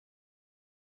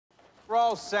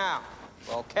Roll sound.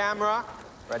 Roll camera.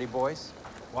 Ready, boys?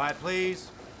 Quiet, please.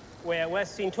 We're at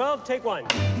West Scene 12, take one.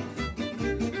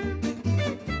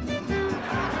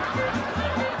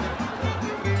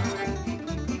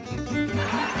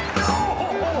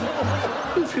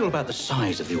 How do you feel about the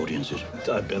size of the audiences?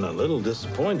 I've been a little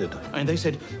disappointed. And they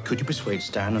said, could you persuade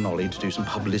Stan and Ollie to do some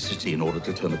publicity in order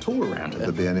to turn the tour around? Will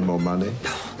there be any more money?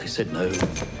 They said no.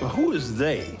 Well, who is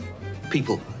they?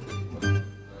 People.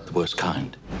 The worst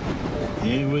kind.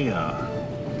 Here we are.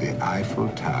 The Eiffel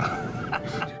Tower.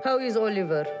 How is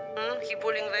Oliver? He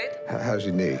pulling weight? How's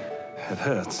your knee? It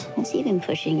hurts. Has he been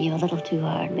pushing you a little too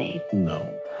hard, babe? No.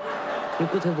 You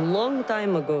could have long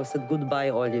time ago said goodbye,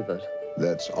 Oliver.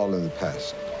 That's all in the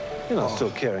past. You're not still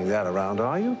carrying that around,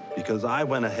 are you? Because I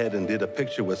went ahead and did a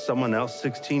picture with someone else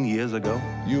 16 years ago.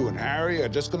 You and Harry are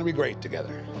just going to be great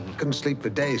together. Couldn't sleep for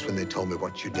days when they told me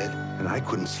what you did. And I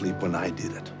couldn't sleep when I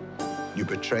did it. You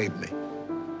betrayed me.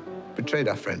 Betrayed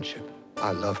our friendship.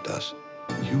 I loved us.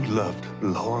 You loved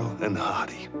Laurel and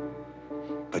Hardy,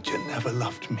 but you never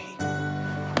loved me.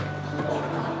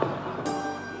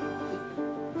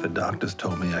 The doctors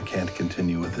told me I can't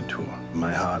continue with the tour.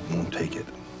 My heart won't take it.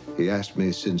 He asked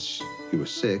me, since you were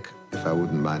sick, if I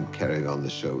wouldn't mind carrying on the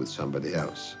show with somebody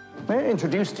else. May I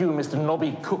introduce to you Mr.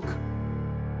 Nobby Cook?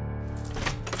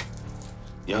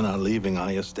 You're not leaving,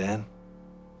 are you, Stan?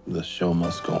 The show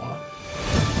must go on.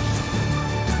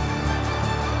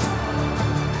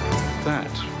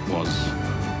 That was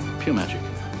pure magic.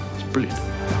 It's brilliant.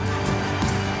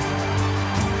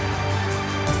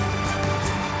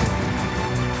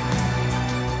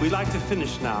 We like to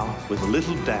finish now with a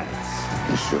little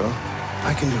dance. You sure?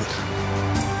 I can do it.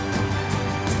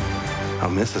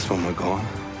 I'll miss us when we're gone.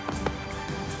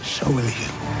 So will you.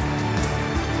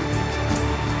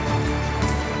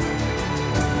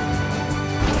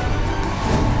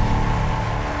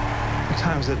 What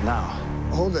time is it now?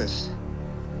 Hold this.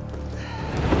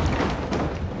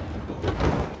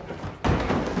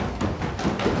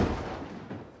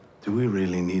 Do we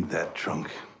really need that trunk?